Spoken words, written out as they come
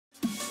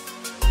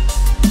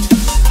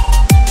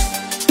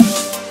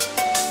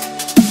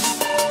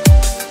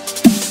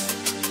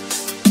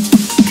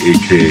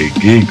AKA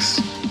Geeks.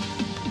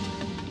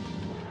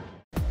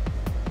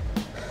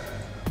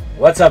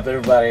 What's up,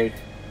 everybody?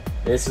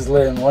 This is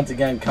Lynn once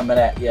again coming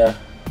at you.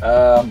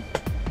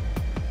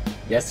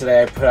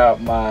 Yesterday I put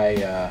out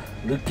my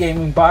Loot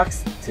Gaming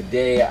box.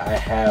 Today I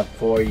have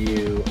for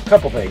you a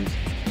couple things.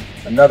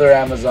 Another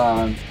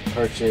Amazon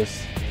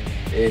purchase.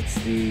 It's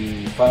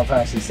the Final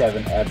Fantasy VII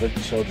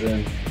Advent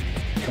Children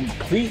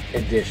Complete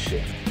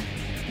Edition.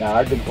 Now,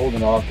 I've been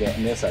holding off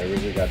getting this. I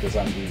originally got this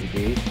on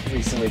DVD.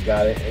 Recently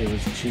got it. It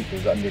was cheap.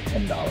 It was under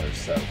 $10,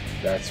 so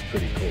that's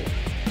pretty cool.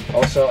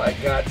 Also, I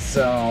got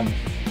some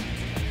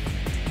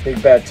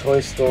Big Bad Toy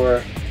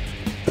Store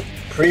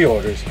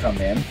pre-orders come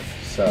in,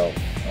 so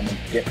I'm going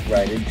to get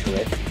right into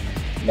it.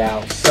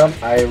 Now,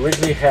 I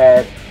originally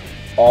had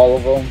all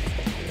of them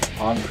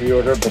on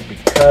pre-order, but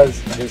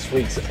because this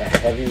week's a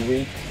heavy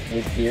week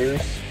with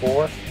Gears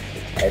 4,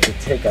 I had to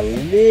take a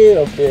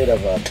little bit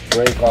of a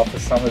break off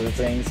of some of the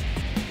things.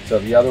 So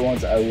the other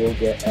ones I will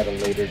get at a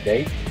later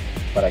date,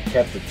 but I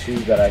kept the two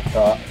that I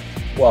thought,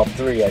 well,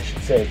 three I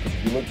should say, because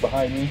if you look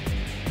behind me,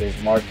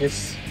 there's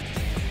Marcus,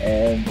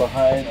 and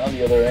behind on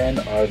the other end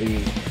are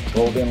the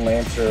Golden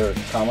Lancer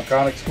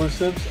Comic-Con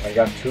exclusives. I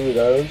got two of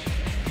those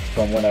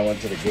from when I went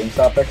to the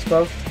GameStop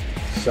Expo.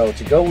 So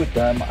to go with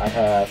them, I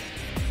have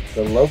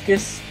the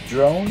Locust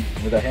drone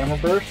with a hammer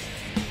burst,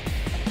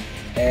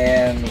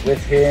 and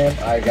with him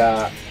I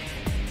got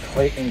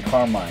Clayton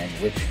Carmine,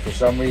 which for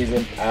some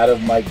reason out of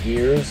my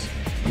gears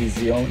he's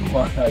the only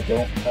one I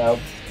don't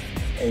have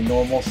a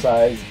normal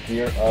size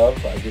gear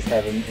of. I just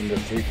have him in the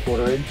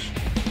 3/4 inch,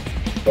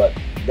 but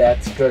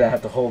that's gonna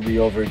have to hold me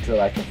over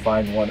until I can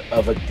find one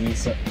of a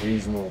decent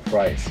reasonable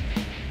price.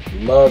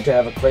 Love to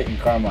have a Clayton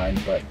Carmine,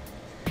 but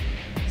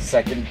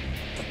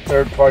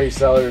third party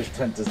sellers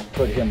tend to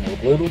put him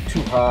a little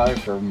too high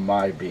for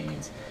my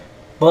beans.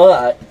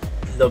 But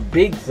the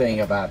big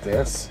thing about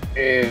this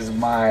is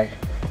my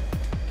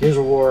Gears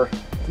of War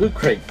Loot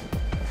Crate,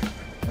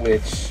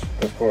 which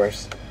of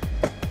course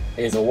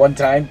is a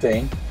one-time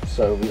thing,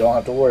 so we don't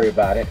have to worry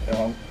about it.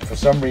 For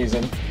some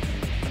reason,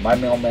 my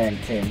mailman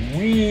came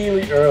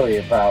really early,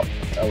 about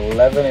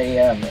 11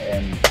 a.m.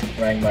 and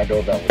rang my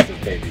doorbell with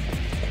his baby.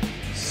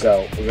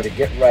 So we're going to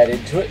get right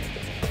into it,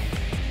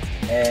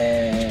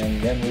 and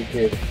then we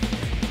could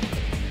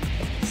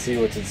see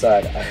what's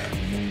inside.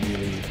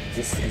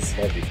 This is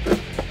heavy,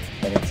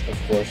 and it's of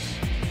course,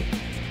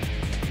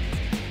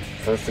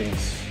 first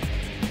thing's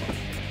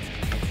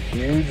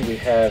huge. We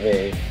have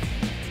a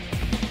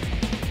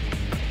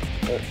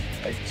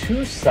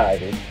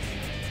two-sided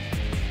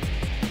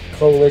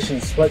Coalition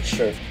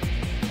sweatshirt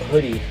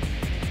hoodie,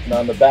 and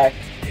on the back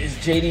is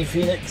JD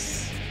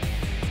Phoenix.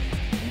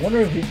 I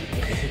wonder if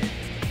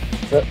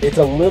it's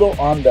a little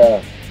on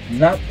the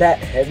not that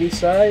heavy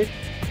side,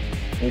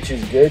 which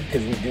is good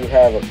because we do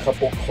have a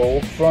couple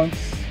cold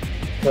fronts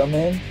come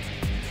in,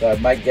 so I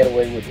might get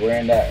away with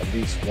wearing that at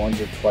least once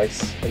or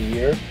twice a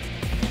year.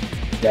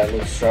 That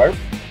looks sharp.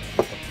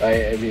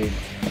 I mean,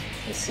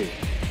 let's see.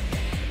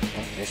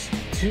 There's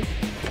two.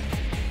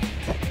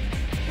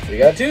 We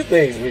got two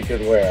things we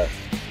could wear.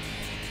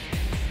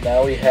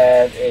 Now we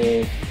have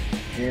a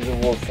Gears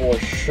of War 4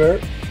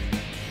 shirt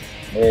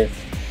with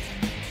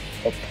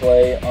a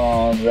play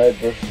on red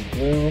versus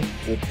blue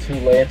with 2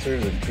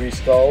 lancers and 3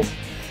 skulls.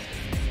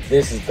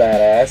 This is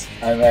badass.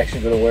 I'm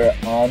actually going to wear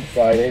it on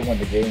Friday when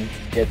the game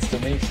gets to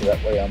me, so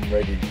that way I'm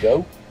ready to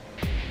go.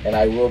 And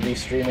I will be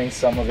streaming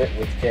some of it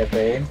with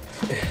campaign.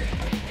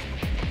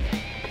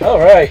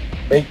 Alright,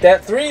 make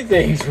that 3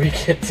 things we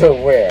get to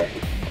wear.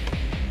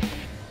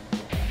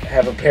 I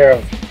have a pair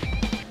of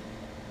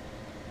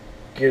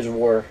Gears of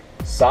War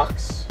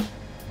socks,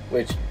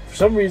 which for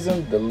some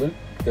reason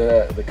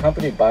the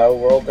company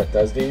BioWorld that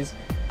does these,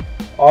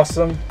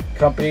 awesome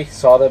company,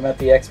 saw them at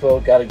the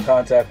expo, got in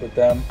contact with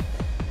them,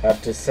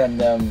 have to send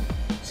them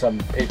some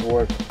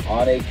paperwork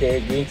on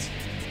AKA Geeks,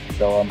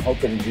 so I'm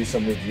hoping to do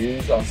some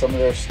reviews on some of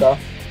their stuff.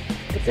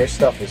 But their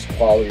stuff is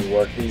quality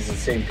work. These are the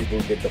same people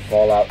who did the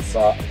Fallout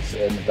socks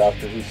and the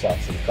Doctor Who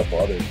socks and a couple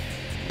others,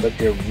 but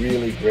they're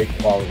really great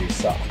quality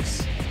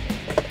socks.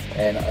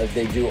 And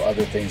they do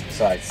other things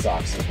besides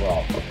socks as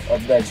well.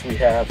 Up next we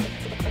have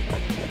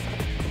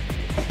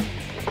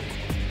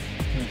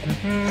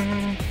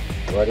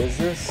what is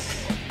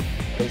this?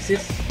 What is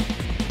this?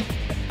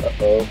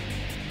 Uh-oh.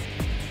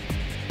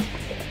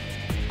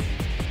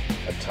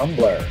 A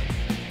tumbler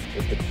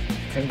with the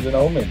Crimson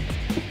Omen.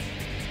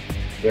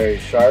 Very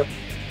sharp.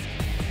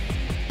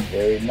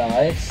 Very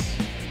nice.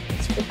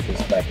 Let's put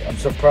this back. I'm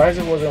surprised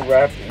it wasn't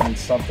wrapped in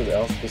something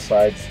else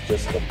besides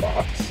just the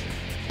box.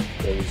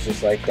 It was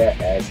just like that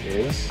as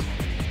is.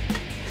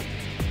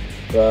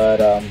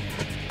 But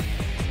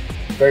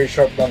very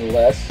sharp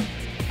nonetheless.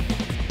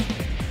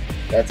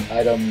 That's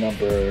item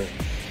number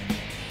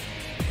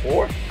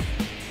 4.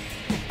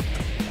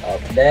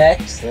 Up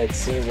next, let's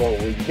see what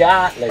we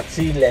got. Let's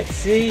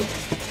see.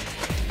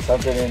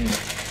 Something in.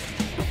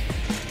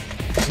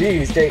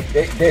 Geez,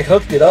 they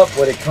hooked it up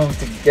when it comes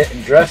to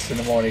getting dressed in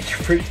the morning.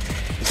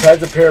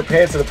 Besides a pair of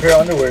pants and a pair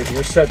of underwear,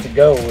 you're set to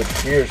go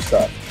with gear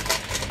stuff.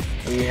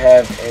 We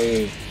have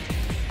a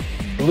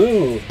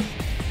blue,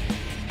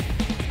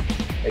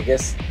 I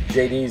guess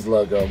JD's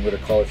logo, I'm going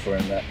to call it for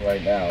him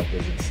right now,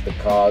 because it's the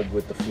cog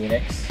with the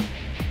phoenix.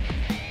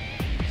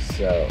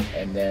 So,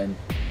 and then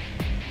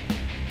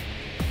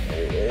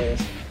there it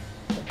is,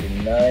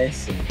 looking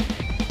nice and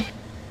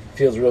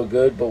feels real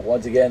good. But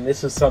once again,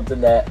 this is something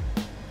that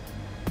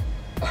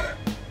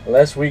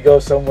unless we go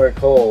somewhere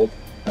cold,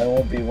 I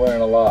won't be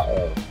wearing a lot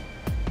of,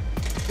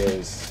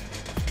 because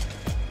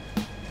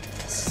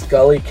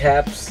Scully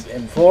caps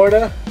in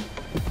Florida,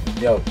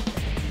 no.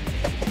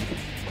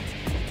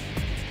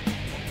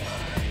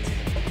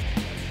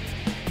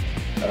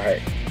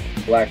 Alright,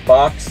 black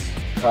box,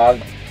 cog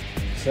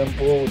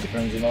simple with the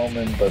crimson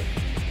omen, but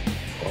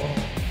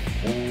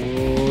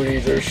ooh,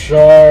 these are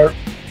sharp.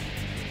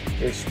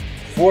 There's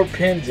 4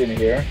 pins in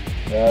here.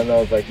 I don't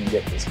know if I can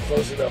get this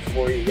close enough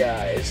for you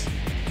guys,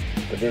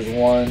 but there's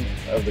one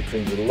of the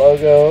crimson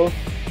logo,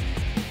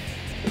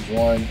 there's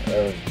one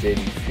of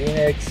JD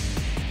Phoenix,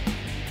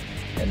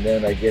 and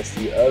then I guess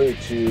the other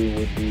 2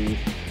 would be,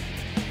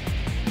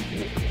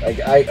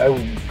 I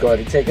would go ahead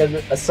and take an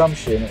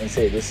assumption and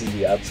say this is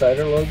the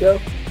Outsider logo,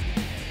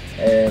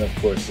 and of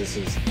course this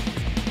is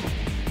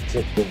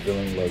typical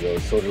villain logo.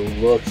 It sort of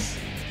looks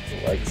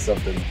like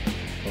something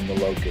from the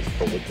Locust,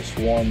 but with the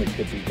Swarm it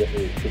could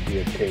be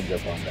a change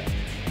up on that.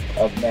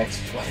 Up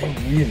next, well, they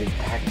really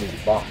packed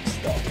this box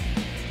though.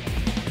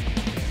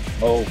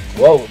 Oh,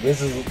 whoa!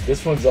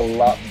 This one's a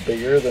lot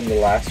bigger than the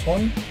last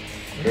one.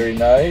 Very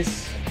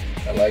nice.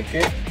 I like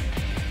it.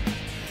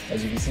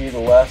 As you can see, the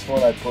last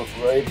one I put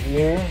right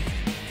here.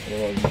 I don't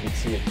know if you can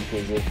see it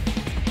because of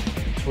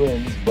the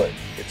twins, but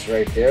it's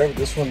right there.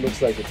 This one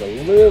looks like it's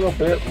a little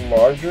bit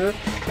larger.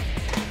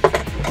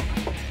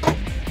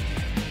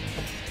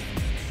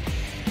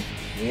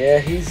 Yeah,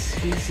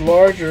 he's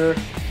larger,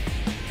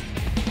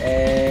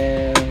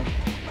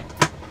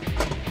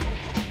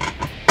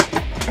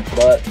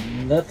 but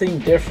nothing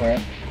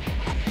different.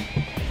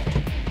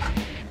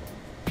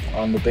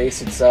 On the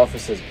base itself, it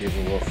says Gears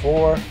of War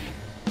 4.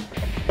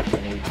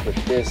 And we put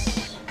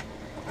this.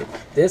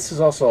 This is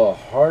also a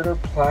harder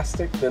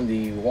plastic than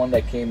the one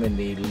that came in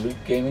the Loot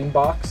Gaming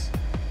box,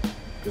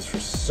 because for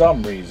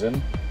some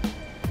reason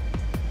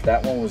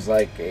that one was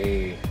like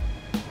a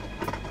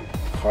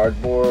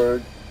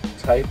cardboard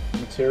type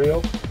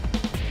material.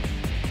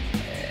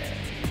 And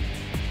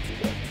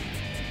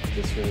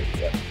this one,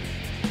 yeah.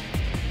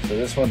 So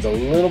this one's a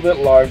little bit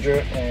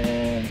larger,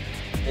 and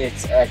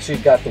it's actually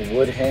got the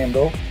wood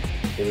handle.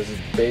 So this is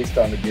based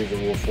on the Gears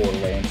of War 4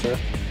 Lancer.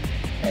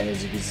 And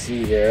as you can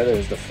see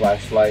there's the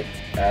flashlight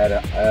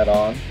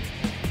add-on.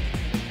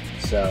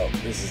 So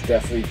this is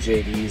definitely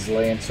JD's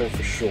Lancer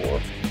for sure.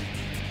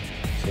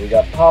 So we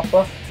got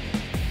Papa,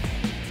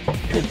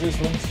 because this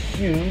one's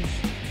huge.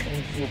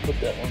 We'll put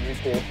that one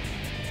right there.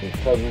 It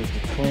covers the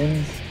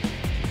twins.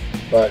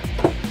 But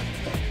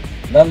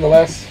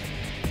nonetheless,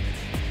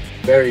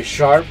 very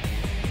sharp.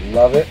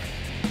 Love it.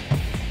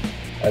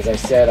 As I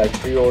said, I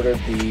pre-ordered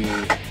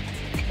the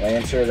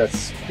Lancer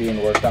that's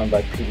being worked on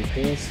by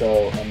PvP,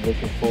 so I'm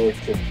looking forward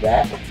to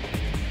that.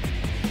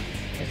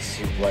 Let's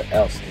see what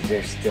else, because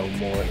there's still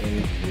more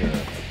in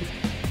here.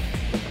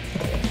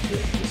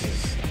 This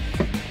is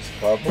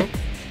cardboard.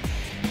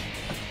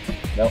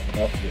 Nope,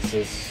 this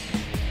is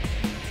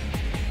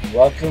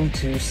Welcome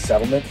to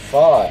Settlement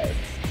 5,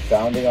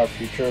 founding our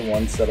future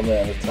one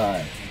settlement at a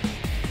time.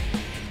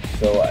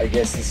 So I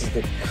guess this is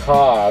the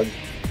COG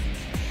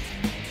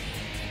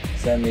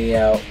sending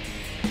out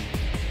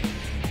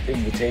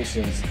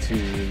invitations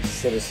to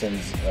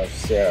citizens of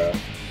Sarah.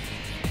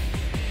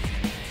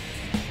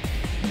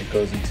 And it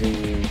goes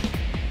into,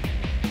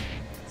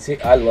 see,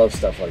 I love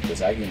stuff like this.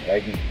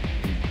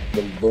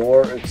 The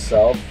lore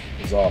itself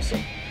is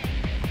awesome.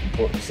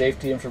 Important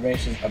safety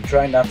information. I'm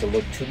trying not to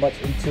look too much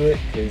into it,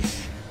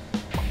 because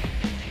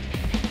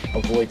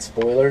avoid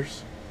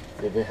spoilers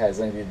if it has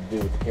anything to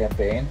do with the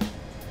campaign.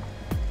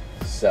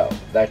 So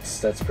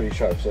that's pretty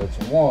sharp. So it's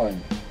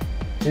 1,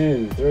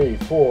 2, 3,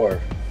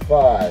 4,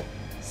 5,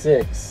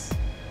 6,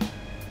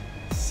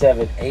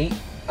 7, 8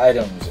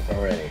 items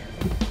already.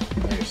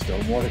 There's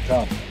still more to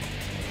come.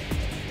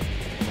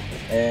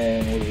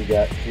 And what do we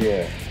got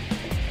here?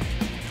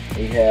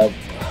 We have,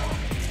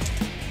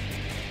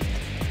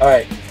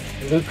 alright,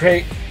 Loot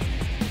Crate.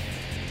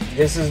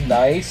 This is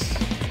nice.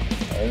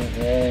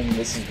 And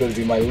this is going to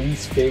be my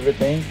least favorite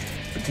thing.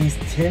 But these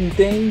tin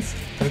things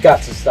have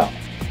got to stop.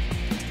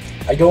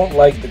 I don't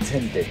like the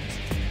tin things.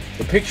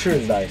 The picture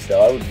is nice though.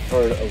 I would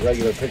prefer a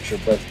regular picture,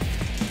 but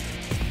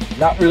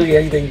not really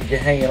anything you can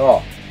hang it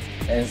off.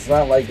 And it's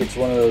not like it's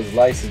one of those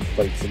license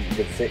plates that you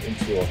can fit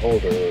into a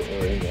holder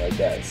or anything like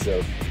that.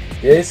 So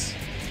this,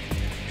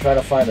 trying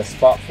to find a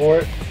spot for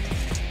it.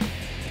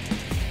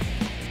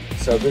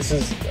 So this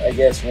is, I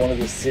guess, one of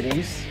the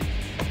cities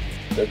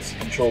that's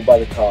controlled by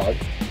the COG.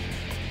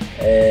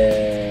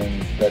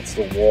 And that's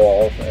the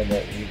wall, and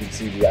that you can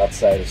see the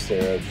outside of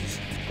Sarah just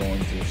going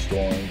through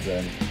storms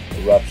and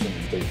eruptions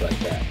and things like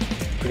that.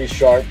 Pretty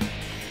sharp.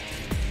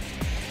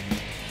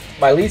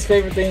 My least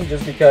favorite thing,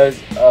 just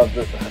because of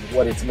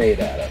what it's made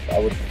out of. I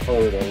would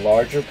prefer a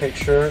larger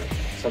picture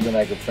something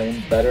I could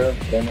frame better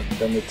than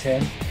the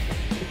tin.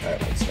 All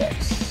right, what's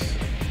next?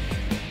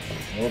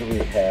 What do we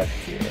have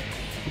here?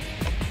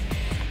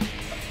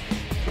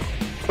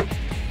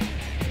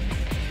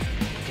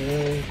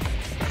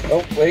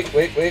 Oh, wait.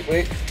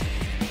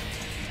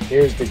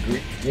 Here's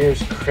the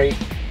Gears crate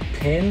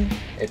pin.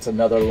 It's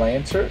another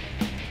Lancer.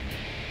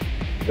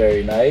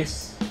 Very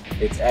nice.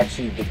 It's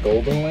actually the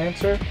golden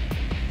Lancer.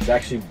 It's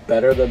actually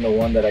better than the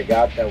one that I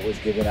got that was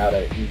given out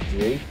at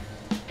E3.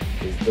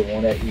 The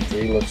one at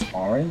E3 looks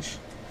orange.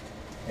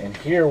 And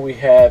here we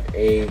have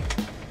a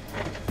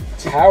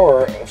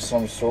tower of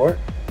some sort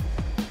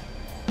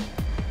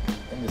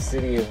in the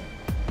city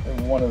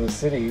in one of the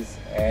cities,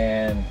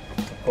 and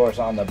of course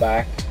on the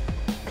back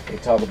they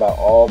talk about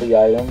all the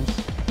items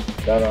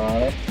that are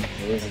on it.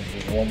 So this is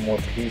just one more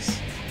piece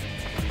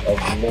of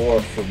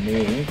lore for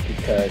me,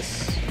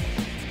 because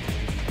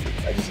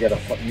I just gotta,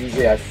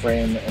 usually I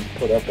frame and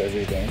put up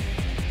everything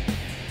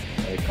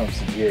when it comes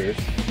to Gears.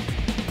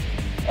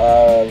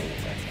 I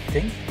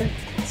think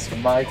that's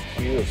my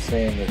cue of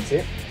saying that's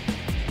it.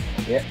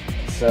 Yeah,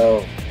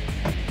 so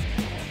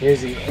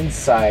here's the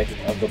inside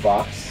of the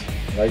box,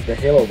 like the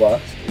Halo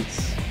box.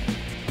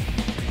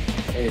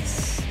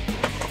 It's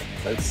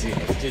let's see,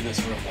 let's do this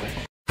real quick.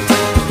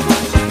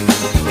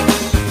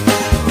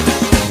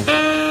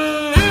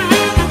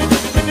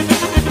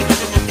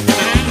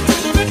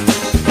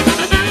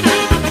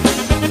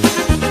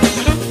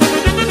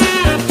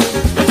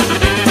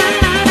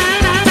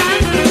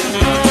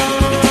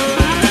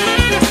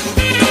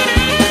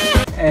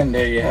 And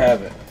there you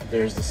have it.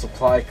 There's the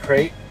supply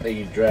crate that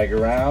you drag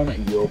around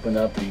and you open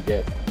up and you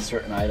get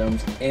certain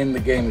items. In the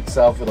game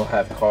itself, it'll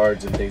have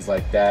cards and things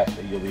like that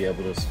that you'll be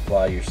able to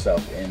supply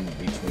yourself in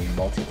between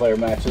multiplayer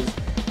matches.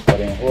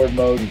 But in Horde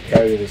mode, you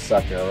carry this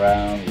sucker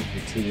around with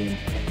your team,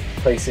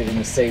 place it in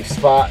a safe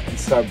spot, and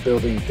start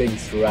building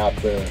things throughout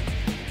the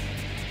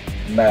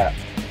map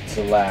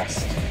to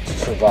last, to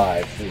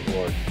survive through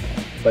Horde.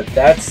 But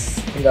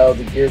that's, you know,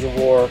 the Gears of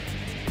War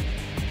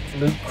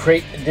Loot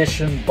Crate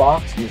Edition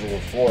box, Gears of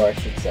War 4 I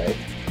should say.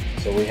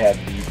 So we have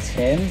the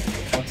tin,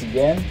 once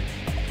again,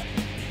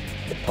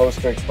 the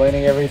poster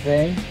explaining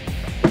everything,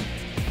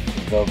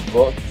 the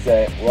book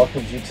that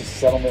welcomes you to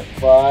Settlement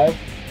 5,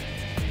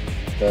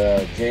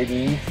 the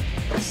JD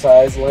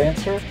size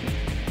Lancer,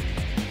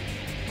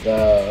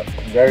 the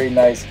very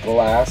nice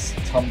glass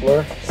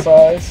tumbler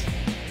size,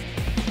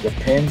 the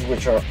pins,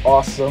 which are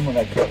awesome and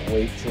I can't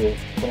wait to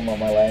put them on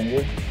my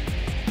lanyard,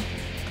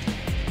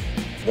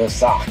 the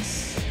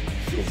socks,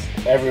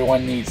 because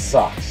everyone needs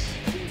socks,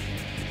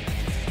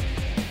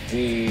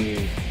 the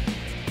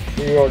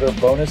pre-order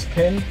bonus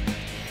pin,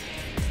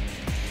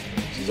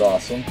 which is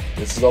awesome.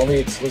 This is only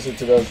exclusive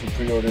to those who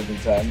pre-ordered in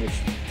time, which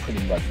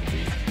pretty much would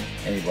be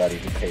anybody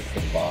who paid for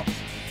the box.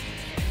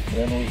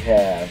 Then we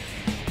have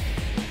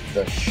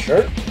the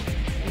shirt,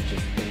 which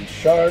is pretty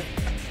sharp.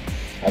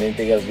 I didn't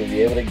think I was going to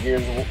be able to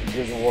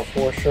Gears of War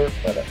 4 shirt,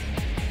 but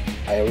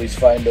I always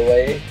find a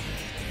way,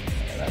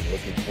 and I'm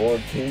looking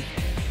forward to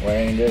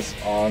wearing this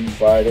on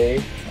Friday,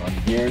 on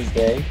Gears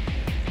Day.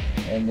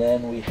 And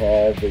then we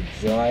have the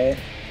giant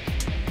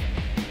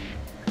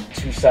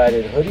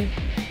two-sided hoodie,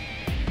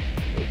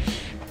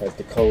 which has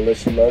the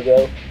Coalition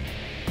logo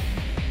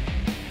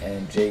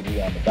and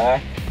JD on the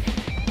back,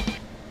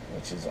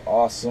 which is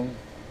awesome,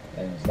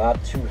 and it's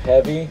not too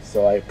heavy,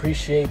 so I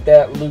appreciate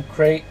that, Loot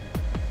Crate.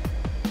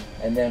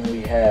 And then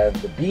we have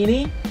the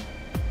beanie,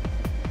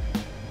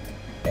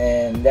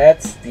 and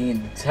that's the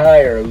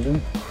entire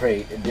Loot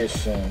Crate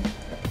edition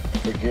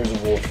for Gears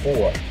of War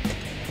 4.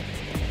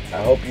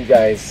 I hope you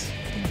guys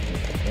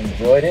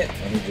enjoyed it.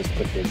 Let me just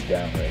put this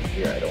down right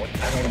here. I don't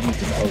need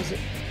to pose it.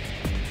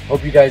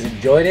 Hope you guys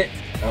enjoyed it.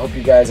 I hope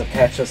you guys will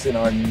catch us in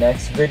our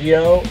next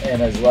video,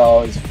 and as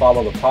well as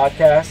follow the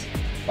podcast.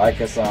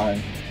 Like us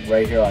on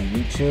right here on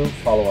YouTube.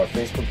 Follow our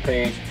Facebook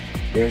page.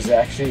 There's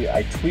actually,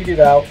 I tweeted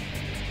out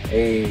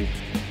a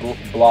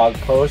blog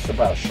post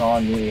about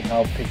Sean needing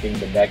help picking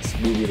the next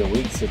movie of the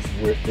week. Since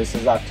this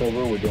is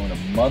October, we're doing a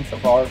month of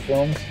horror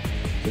films.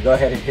 So go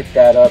ahead and hit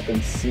that up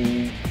and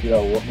see, you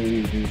know, what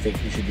movie do you think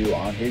he should do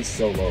on his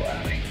solo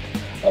outing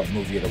of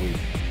movie of the week.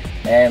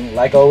 And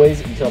like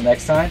always, until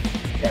next time,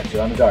 catch you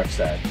on the dark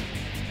side.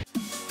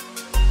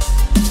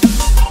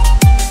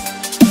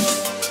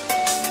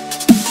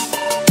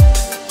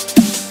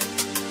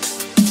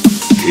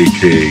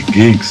 AKA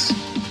Geeks.